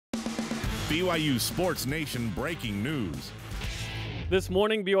BYU Sports Nation breaking news. This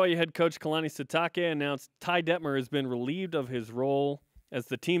morning, BYU head coach Kalani Sitake announced Ty Detmer has been relieved of his role as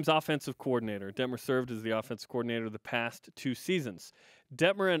the team's offensive coordinator. Detmer served as the offensive coordinator the past 2 seasons.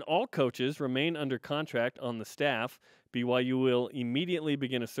 Detmer and all coaches remain under contract on the staff. BYU will immediately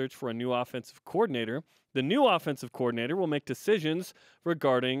begin a search for a new offensive coordinator. The new offensive coordinator will make decisions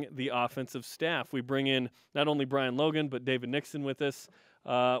regarding the offensive staff. We bring in not only Brian Logan, but David Nixon with us.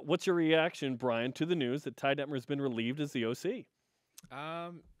 What's your reaction, Brian, to the news that Ty Detmer has been relieved as the OC?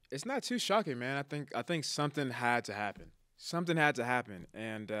 It's not too shocking, man. I think something had to happen. Something had to happen,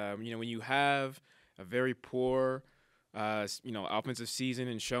 and when you have a very poor, offensive season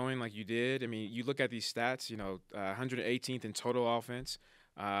and showing like you did. I mean, you look at these stats. 118th in total offense.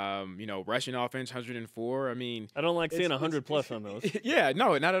 Rushing offense 104. I mean, I don't like seeing 100+ on those. Yeah,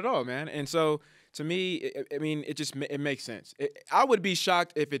 no, not at all, man. And so to me, it makes sense. I would be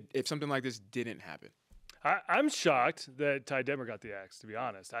shocked if something like this didn't happen. I'm shocked that Ty Detmer got the axe, to be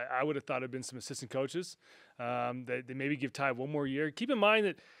honest. I would have thought it had been some assistant coaches that they maybe give Ty one more year. Keep in mind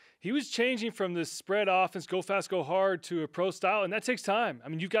that he was changing from this spread offense, go fast, go hard, to a pro style, and that takes time. I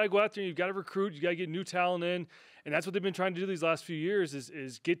mean, you've got to go out there, you've got to recruit, you've got to get new talent in, and that's what they've been trying to do these last few years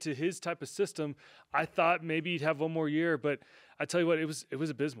is get to his type of system. I thought maybe he'd have one more year, but I tell you what, it was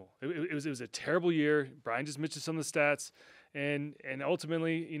abysmal. It was a terrible year. Brian just mentioned some of the stats. And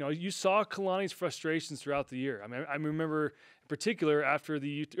ultimately, you saw Kalani's frustrations throughout the year. I mean, I remember in particular during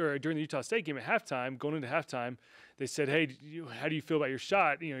the Utah State game at halftime, going into halftime, they said, "Hey, how do you feel about your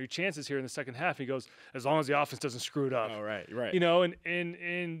shot? Your chances here in the second half." He goes, "As long as the offense doesn't screw it up." Oh, right.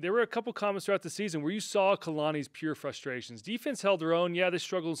 And there were a couple comments throughout the season where you saw Kalani's pure frustrations. Defense held their own. Yeah, they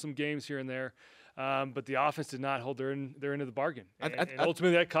struggled in some games here and there. But the offense did not hold their end of the bargain. And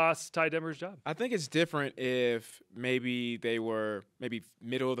ultimately, that cost Ty Detmer's job. I think it's different if maybe they were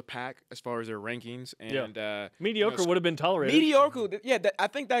middle of the pack as far as their rankings. And mediocre would have been tolerated. Mediocre, yeah. I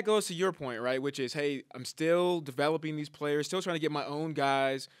think that goes to your point, right? Which is, hey, I'm still developing these players, still trying to get my own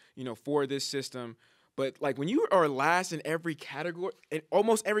guys, for this system. But like when you are last in every category, in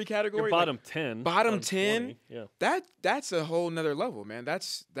almost every category, you're bottom 10, bottom 10, 20, yeah. That's a whole nother level, man.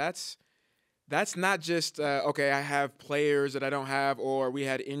 That's not just okay. I have players that I don't have, or we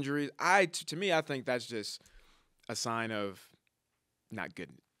had injuries. To me, I think that's just a sign of not good.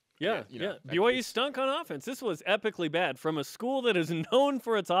 Yeah. BYU stunk on offense. This was epically bad from a school that is known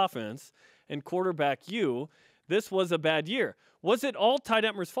for its offense and quarterback you. This was a bad year. Was it all Ty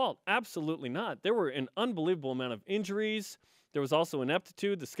Detmer's fault? Absolutely not. There were an unbelievable amount of injuries. There was also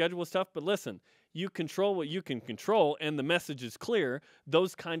ineptitude. The schedule was tough. But listen, you control what you can control, and the message is clear.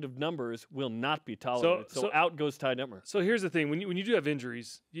 Those kind of numbers will not be tolerated. So out goes Ty Detmer. So here's the thing. When you do have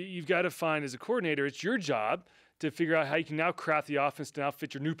injuries, you've got to find, as a coordinator, it's your job to figure out how you can now craft the offense to now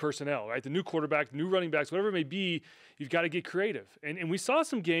fit your new personnel, right? The new quarterback, new running backs, whatever it may be, you've got to get creative. And we saw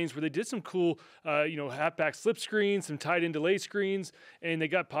some games where they did some cool, halfback slip screens, some tight end delay screens, and they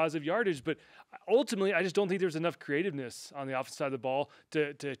got positive yardage. But ultimately, I just don't think there's enough creativeness on the offensive side of the ball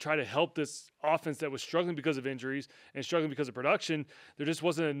to try to help this offense that was struggling because of injuries and struggling because of production. There just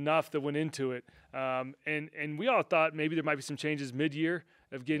wasn't enough that went into it. And we all thought maybe there might be some changes mid-year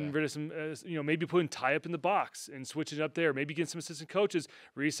of getting rid of some, maybe putting Ty up in the box and switching it up there. Maybe getting some assistant coaches,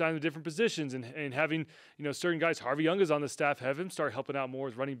 reassigning the different positions, and having, certain guys. Harvey Young is on the staff. Have him start helping out more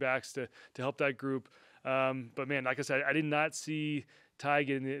with running backs to help that group. But, man, like I said, I did not see Ty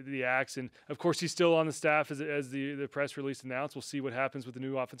getting the axe. And, of course, he's still on the staff as the press release announced. We'll see what happens with the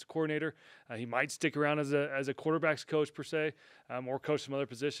new offensive coordinator. He might stick around as a quarterback's coach, per se, or coach some other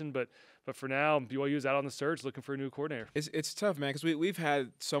position. But for now, BYU is out on the search looking for a new coordinator. It's tough, man, because we've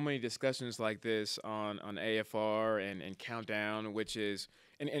had so many discussions like this on AFR and Countdown, which is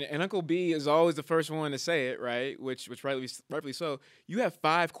and Uncle B is always the first one to say it, right? Which rightfully so. You have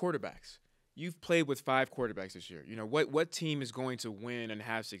 5 quarterbacks. You've played with 5 quarterbacks this year. What team is going to win and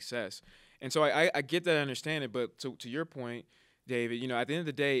have success? And so I get that, I understand it. But to your point, David, at the end of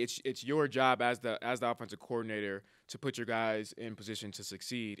the day, it's your job as the offensive coordinator to put your guys in position to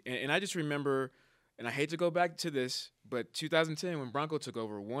succeed. And I just remember, and I hate to go back to this, but 2010 when Bronco took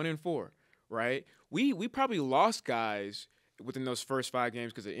over, 1-4, right? We probably lost guys within those first 5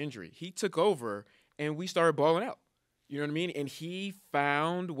 games because of injury. He took over, and we started balling out. You know what I mean? And he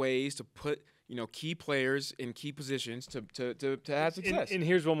found ways to put, key players in key positions to have success. And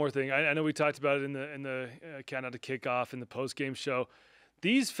here's one more thing. I know we talked about it in the countdown to kickoff in the post-game show.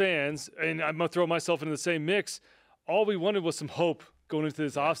 These fans, and I'm going to throw myself into the same mix, all we wanted was some hope going into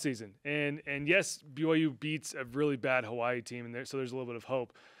this offseason. And yes, BYU beats a really bad Hawaii team, so there's a little bit of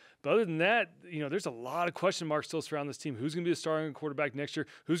hope. But other than that, there's a lot of question marks still surrounding this team. Who's going to be the starting quarterback next year?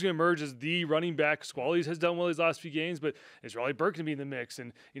 Who's going to emerge as the running back? Squally has done well these last few games, but is Riley Burke going to be in the mix?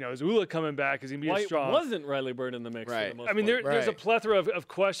 And, is Ula coming back? Is he going to be strong? Wasn't Riley Burke in the mix? Right. For the most I mean, part. there's a plethora of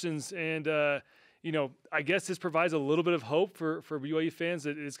questions, and I guess this provides a little bit of hope for BYU fans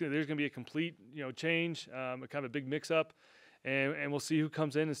that there's going to be a complete change, kind of a big mix-up, and we'll see who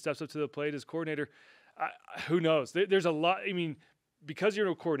comes in and steps up to the plate as coordinator. Who knows? There's a lot. I mean, because you're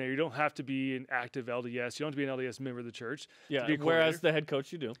a coordinator, you don't have to be an active LDS. You don't have to be an LDS member of the church. Yeah. Whereas the head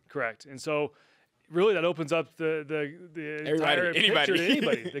coach, you do. Correct. And so, really, that opens up the entire picture to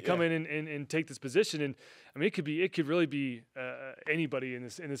anybody that come in and take this position. And I mean, it could really be anybody in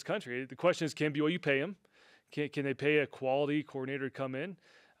this country. The question is, can BYU pay him? Can they pay a quality coordinator to come in?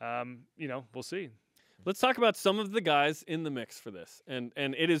 We'll see. Let's talk about some of the guys in the mix for this. And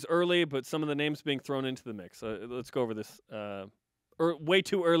it is early, but some of the names being thrown into the mix. Let's go over this way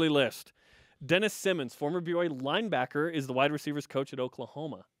too early list. Dennis Simmons, former BYU linebacker, is the wide receivers coach at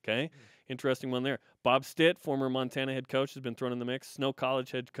Oklahoma. Okay, interesting one there. Bob Stitt, former Montana head coach, has been thrown in the mix. Snow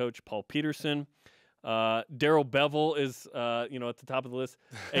College head coach Paul Peterson. Darrell Bevel is at the top of the list.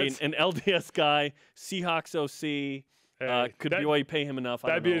 an LDS guy. Seahawks OC. Could BYU pay him enough?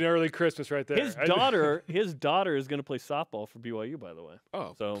 That'd be an early Christmas right there. His daughter is going to play softball for BYU, by the way.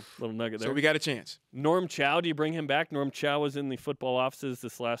 Oh, so little nugget there. So we got a chance. Norm Chow, do you bring him back? Norm Chow was in the football offices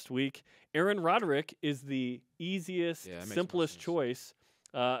this last week. Aaron Roderick is the easiest, simplest choice.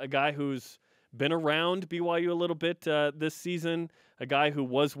 A guy who's been around BYU a little bit this season. A guy who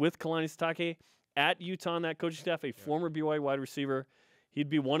was with Kalani Sitake at Utah on that coaching staff. A former BYU wide receiver. He'd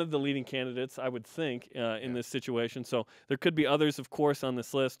be one of the leading candidates, I would think, in this situation. So there could be others, of course, on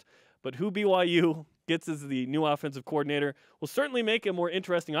this list. But who BYU gets as the new offensive coordinator will certainly make a more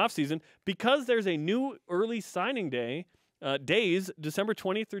interesting offseason because there's a new early signing day, days, December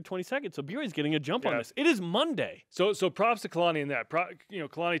 20th through 22nd. So BYU's getting a jump on this. It is Monday. So props to Kalani in that.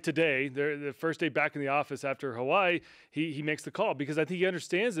 Kalani today, the first day back in the office after Hawaii, he makes the call because I think he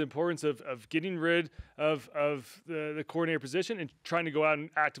understands the importance of getting rid of the coordinator position and trying to go out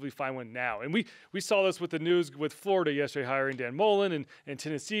and actively find one now. And we saw this with the news with Florida yesterday hiring Dan Mullen and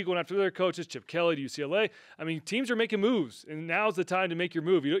Tennessee going after their coaches, Chip Kelly to UCLA. I mean, teams are making moves, and now's the time to make your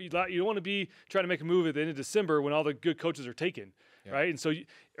move. You don't want to be trying to make a move at the end of December when all the good coaches are taken, right? And so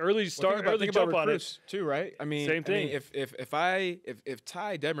early jump on it too, right? I mean, same thing. If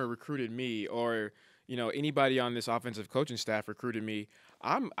Ty Detmer recruited me, or anybody on this offensive coaching staff recruited me,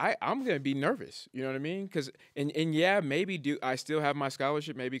 I'm gonna be nervous. You know what I mean? Because maybe I still have my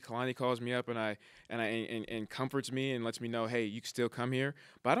scholarship. Maybe Kalani calls me up and comforts me and lets me know, hey, you can still come here.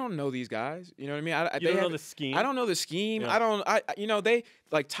 But I don't know these guys. You know what I mean? You don't know the scheme. I don't know the scheme. Yeah. They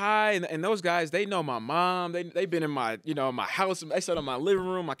like Ty and those guys. They know my mom. They've been in my my house. They sat on my living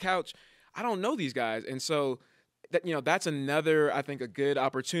room, my couch. I don't know these guys, and so. That's another, I think, a good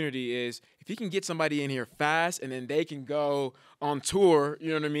opportunity is if you can get somebody in here fast and then they can go on tour, you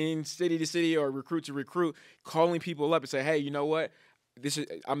know what I mean, city to city or recruit to recruit, calling people up and say, hey, you know what,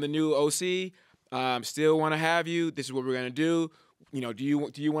 I'm the new OC, still want to have you. This is what we're going to do. Do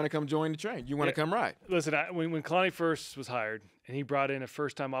you want to come join the train? You want to come ride? Listen, when Kalani first was hired and he brought in a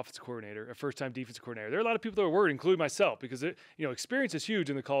first-time offensive coordinator, a first-time defensive coordinator, there are a lot of people that were worried, including myself, because experience is huge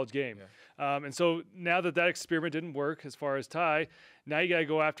in the college game. Yeah. And so now that experiment didn't work as far as Ty, now you got to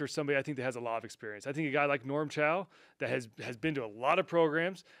go after somebody I think that has a lot of experience. I think a guy like Norm Chow that has been to a lot of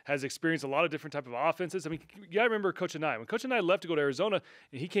programs, has experienced a lot of different type of offenses. I mean, you got to remember Coach Anai. When Coach Anai left to go to Arizona,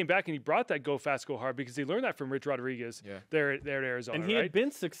 and he came back and he brought that go fast, go hard because he learned that from Rich Rodriguez there at Arizona. And he had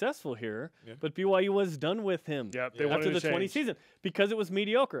been successful here, but BYU was done with him after the 20 season because it was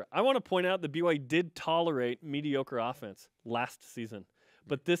mediocre. I want to point out that BYU did tolerate mediocre offense last season,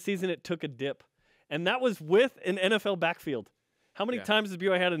 but this season it took a dip, and that was with an NFL backfield. How many times has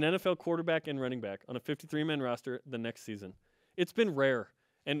BYU had an NFL quarterback and running back on a 53-man roster the next season? It's been rare,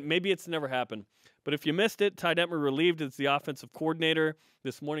 and maybe it's never happened. But if you missed it, Ty Detmer relieved as the offensive coordinator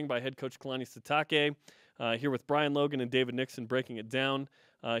this morning by head coach Kalani Sitake. Here with Brian Logan and David Nixon breaking it down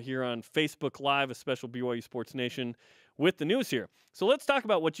here on Facebook Live, a special BYU Sports Nation with the news here. So let's talk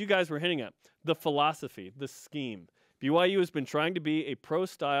about what you guys were hinting at, the philosophy, the scheme. BYU has been trying to be a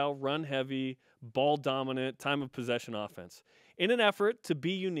pro-style, run-heavy, ball-dominant, time-of-possession offense in an effort to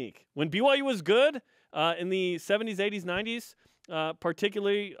be unique. When BYU was good in the 70s, 80s, 90s,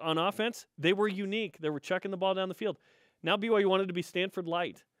 particularly on offense, they were unique. They were chucking the ball down the field. Now BYU wanted to be Stanford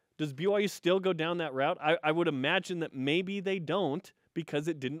light. Does BYU still go down that route? I would imagine that maybe they don't, because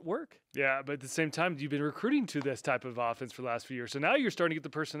it didn't work. Yeah, but at the same time, you've been recruiting to this type of offense for the last few years. So now you're starting to get the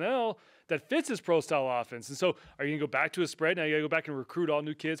personnel that fits this pro-style offense. And so are you going to go back to a spread? Now you got to go back and recruit all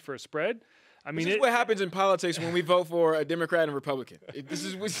new kids for a spread? I mean, this is what happens in politics when we vote for a Democrat and Republican. This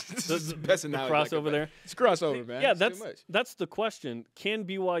is the best analogy. The crossover there. It's crossover, man. Yeah, It's that's the question. Can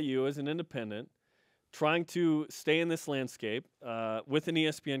BYU, as an independent, trying to stay in this landscape with an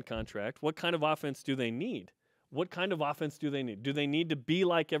ESPN contract, what kind of offense do they need? What kind of offense do they need? Do they need to be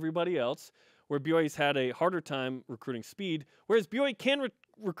like everybody else, where BYU's had a harder time recruiting speed, whereas BYU can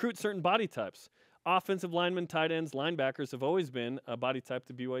recruit certain body types? Offensive linemen, tight ends, linebackers have always been a body type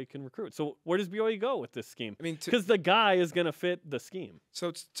that BYU can recruit. So where does BYU go with this scheme? I mean, because the guy is going to fit the scheme.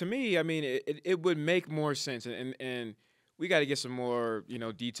 So to me, I mean, it would make more sense, and we got to get some more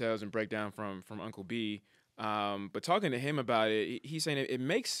details and breakdown from Uncle B. But talking to him about it, he's saying it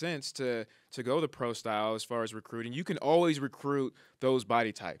makes sense to go the pro style as far as recruiting. You can always recruit those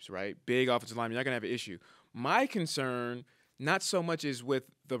body types, right? Big offensive linemen, you're not going to have an issue. My concern, not so much is with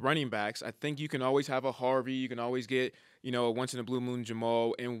the running backs. I think you can always have a Harvey. You can always get, a once-in-a-blue-moon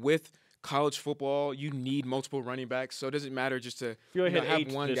Jamal. And with college football, you need multiple running backs. So it doesn't matter just to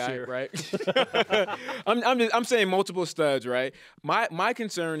have one guy, year. right? I'm saying multiple studs, right? My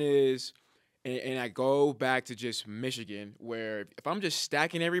concern is – and I go back to just Michigan, where if I'm just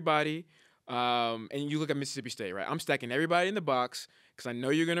stacking everybody, and you look at Mississippi State, right? I'm stacking everybody in the box because I know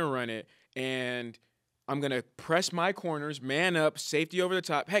you're going to run it, and I'm going to press my corners, man up, safety over the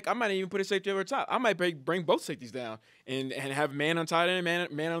top. Heck, I might even put a safety over the top. I might bring both safeties down and have man on tight end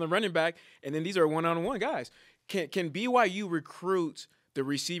and man on the running back, and then these are one-on-one guys. Can BYU recruit the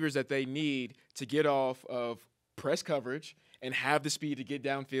receivers that they need to get off of press coverage and have the speed to get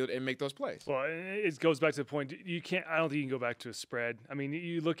downfield and make those plays? Well, it goes back to the point. I don't think you can go back to a spread. I mean,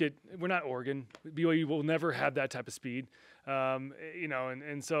 you look at, we're not Oregon. BYU will never have that type of speed,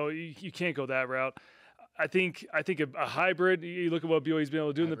 and so you can't go that route. I think a hybrid. You look at what BYU's been able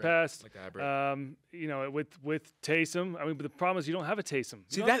to do in the past. Like hybrid. With Taysom. I mean, but the problem is you don't have a Taysom.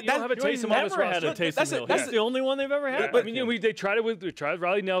 See, you don't have a Taysom on this never had roster. a Taysom. That's the only one they've ever had. But they tried it with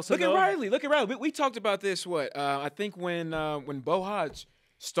Riley Nelson. Look at Riley. We talked about this. I think when Bo Hodge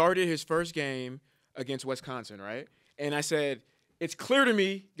started his first game against Wisconsin, right? And I said, it's clear to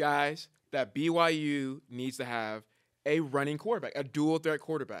me, guys, that BYU needs to have a running quarterback, a dual threat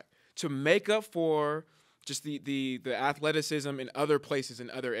quarterback, to make up for just the athleticism in other places,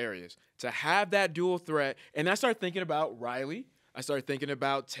 in other areas. To have that dual threat. And I started thinking about Riley. I started thinking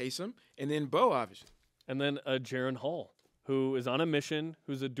about Taysom. And then Bo, obviously. And then Jaron Hall, who is on a mission,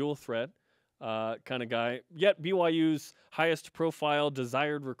 who's a dual threat kind of guy. Yet BYU's highest profile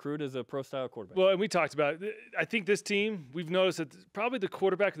desired recruit is a pro-style quarterback. Well, and we talked about it. I think this team, we've noticed that probably the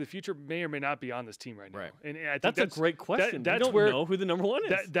quarterback of the future may or may not be on this team right now. Right. And I think that's a great question. That's we don't where, know who the number one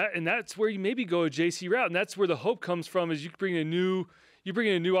is. And that's where you maybe go a JC route. And that's where the hope comes from, is you bring in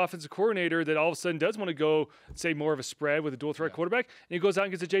a new offensive coordinator that all of a sudden does want to go, say, more of a spread with a dual threat quarterback, and he goes out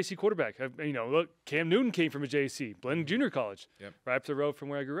and gets a JC quarterback. Look, Cam Newton came from a JC, Blendon Junior College, right up the road from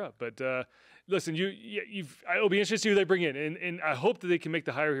where I grew up. But listen, it'll be interesting to see who they bring in, and I hope that they can make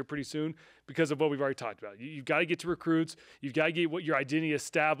the hire here pretty soon because of what we've already talked about. You've got to get to recruits, you've got to get your identity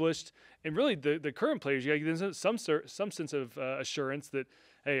established, and really the current players, you got to give them some sense of assurance that,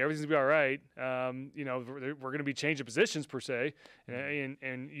 hey, everything's gonna be all right. We're gonna be changing positions per se,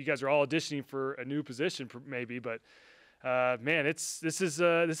 and you guys are all auditioning for a new position maybe, but man, this is.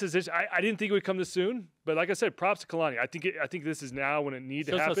 I didn't think it would come this soon, but like I said, props to Kalani. I think this is now when it needs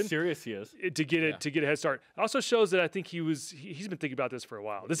to happen. Shows how serious he is to get a head start. It also shows that I think he's been thinking about this for a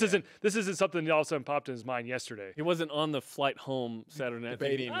while. This isn't something that all of a sudden popped in his mind yesterday. He wasn't on the flight home Saturday night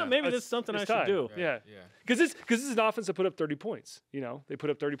debating. Maybe this is something I should do. Yeah. Because this is an offense that put up 30 points. They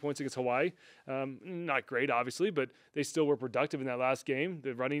put up 30 points against Hawaii. Not great, obviously, but they still were productive in that last game.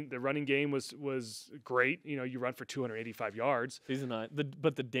 The running game was great. You run for 285 yards. Season 9.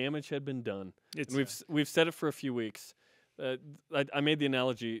 But the damage had been done. We've said it for a few weeks. I made the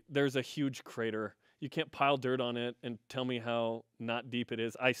analogy. There's a huge crater. You can't pile dirt on it and tell me how not deep it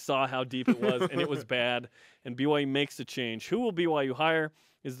is. I saw how deep it was, and it was bad. And BYU makes a change. Who will BYU hire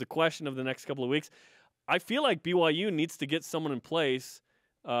is the question of the next couple of weeks. I feel like BYU needs to get someone in place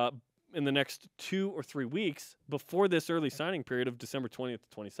in the next 2 or 3 weeks before this early signing period of December 20th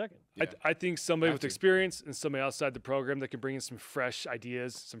to 22nd. Yeah. I think somebody with experience and somebody outside the program that can bring in some fresh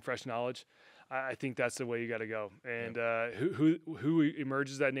ideas, some fresh knowledge. I think that's the way you got to go. And who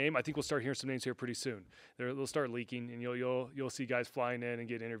emerges that name? I think we'll start hearing some names here pretty soon. They'll start leaking, and you'll see guys flying in and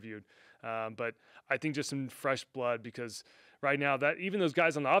get interviewed. But I think just some fresh blood, because right now that even those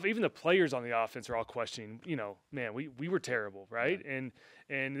guys on the offense, even the players on the offense are all questioning, man, we were terrible, right? Yeah.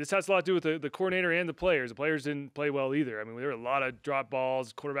 And this has a lot to do with the coordinator and the players. The players didn't play well either. I mean, there were a lot of drop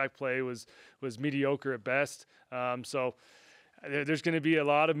balls. Quarterback play was mediocre at best. So there's going to be a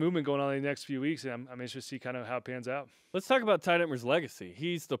lot of movement going on in the next few weeks, and I'm interested to see kind of how it pans out. Let's talk about Ty Detmer's legacy.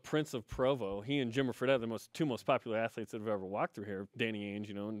 He's the Prince of Provo. He and Jimmer Fredette, the two most popular athletes that have ever walked through here. Danny Ainge,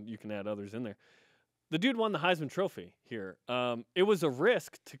 and you can add others in there. The dude won the Heisman Trophy here. It was a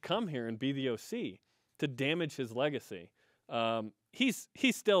risk to come here and be the OC to damage his legacy. He's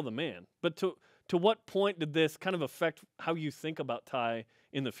still the man. But to what point did this kind of affect how you think about Ty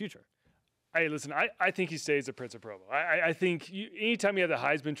in the future? Hey, listen, I think he stays the Prince of Provo. I think anytime you have the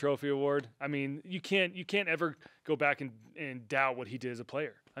Heisman Trophy award, I mean, you can't ever go back and doubt what he did as a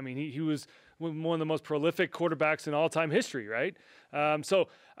player. I mean, he was one of the most prolific quarterbacks in all-time history, right? So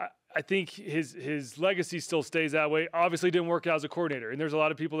I think his legacy still stays that way. Obviously, didn't work out as a coordinator, and there's a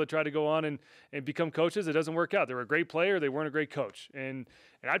lot of people that try to go on and become coaches. It doesn't work out. They were a great player. They weren't a great coach, and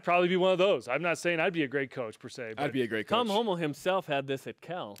I'd probably be one of those. I'm not saying I'd be a great coach per se. I'd be a great coach. Tom Hommel himself had this at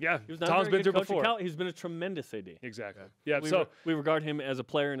Cal. Yeah, he was not Tom's been there coach before. Cal. He's been a tremendous AD. Exactly. Yeah. We regard him as a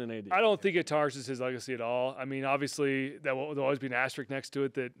player and an AD. I don't think it tarnishes his legacy at all. I mean, obviously, there'll always be an asterisk next to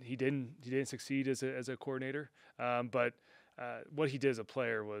it that he didn't succeed as a coordinator. But what he did as a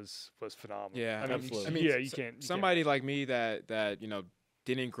player was phenomenal. Yeah, absolutely. I mean, yeah, you can't. Somebody like me that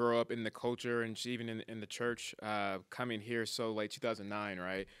didn't grow up in the culture and even in the church, coming here so late 2009,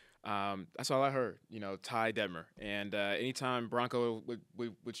 right? That's all I heard. Ty Detmer, and anytime Bronco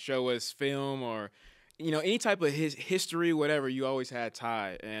would show us film or any type of his history, whatever, you always had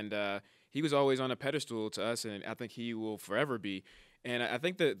Ty, and he was always on a pedestal to us, and I think he will forever be. And I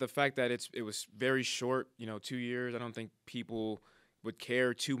think the fact that it was very short, 2 years, I don't think people would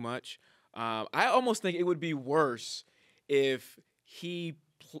care too much. I almost think it would be worse if he,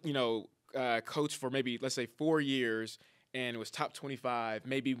 coached for maybe, let's say, 4 years and was top 25,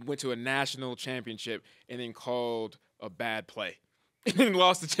 maybe went to a national championship and then called a bad play and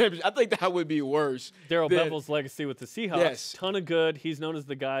lost the championship. I think that would be worse. Darrell Bevell's legacy with the Seahawks, yes. Ton of good. He's known as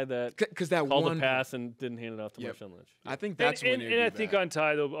the guy that called the pass and didn't hand it off to Marshawn Lynch. I think that's when and I think on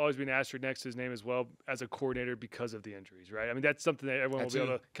Ty, there'll always be an asterisk next to his name as well as a coordinator because of the injuries, right? I mean, that's something that everyone will be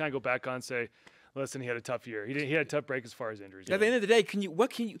able to kind of go back on and say, listen, he had a tough year. He had a tough break as far as injuries. At the end of the day,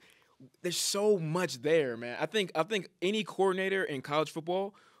 there's so much there, man. I think any coordinator in college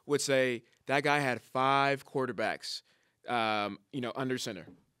football would say that guy had 5 quarterbacks, under center.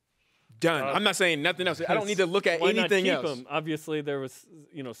 Done. I'm not saying nothing else. I don't need to look at anything else. Him? Obviously, there was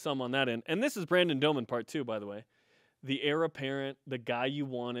some on that end. And this is Brandon Doman part 2, by the way. The heir apparent, the guy you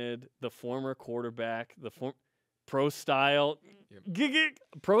wanted, the former quarterback, the pro style,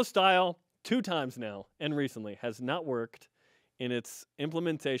 pro style 2 times now and recently has not worked in its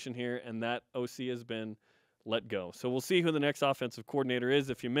implementation here, and that OC has been let go. So we'll see who the next offensive coordinator is.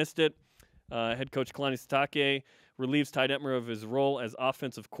 If you missed it, head coach Kalani Sitake relieves Ty Detmer of his role as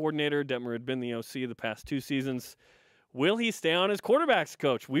offensive coordinator. Detmer had been the OC the past 2 seasons. Will he stay on as quarterbacks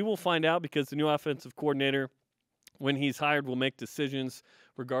coach? We will find out because the new offensive coordinator, when he's hired, will make decisions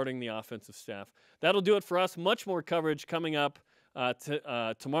regarding the offensive staff. That'll do it for us. Much more coverage coming up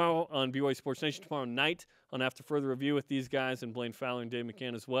tomorrow on BYU Sports Nation, tomorrow night on After Further Review with these guys and Blaine Fowler and Dave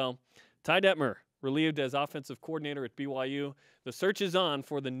McCann as well. Ty Detmer relieved as offensive coordinator at BYU. The search is on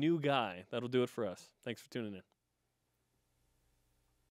for the new guy. That'll do it for us. Thanks for tuning in.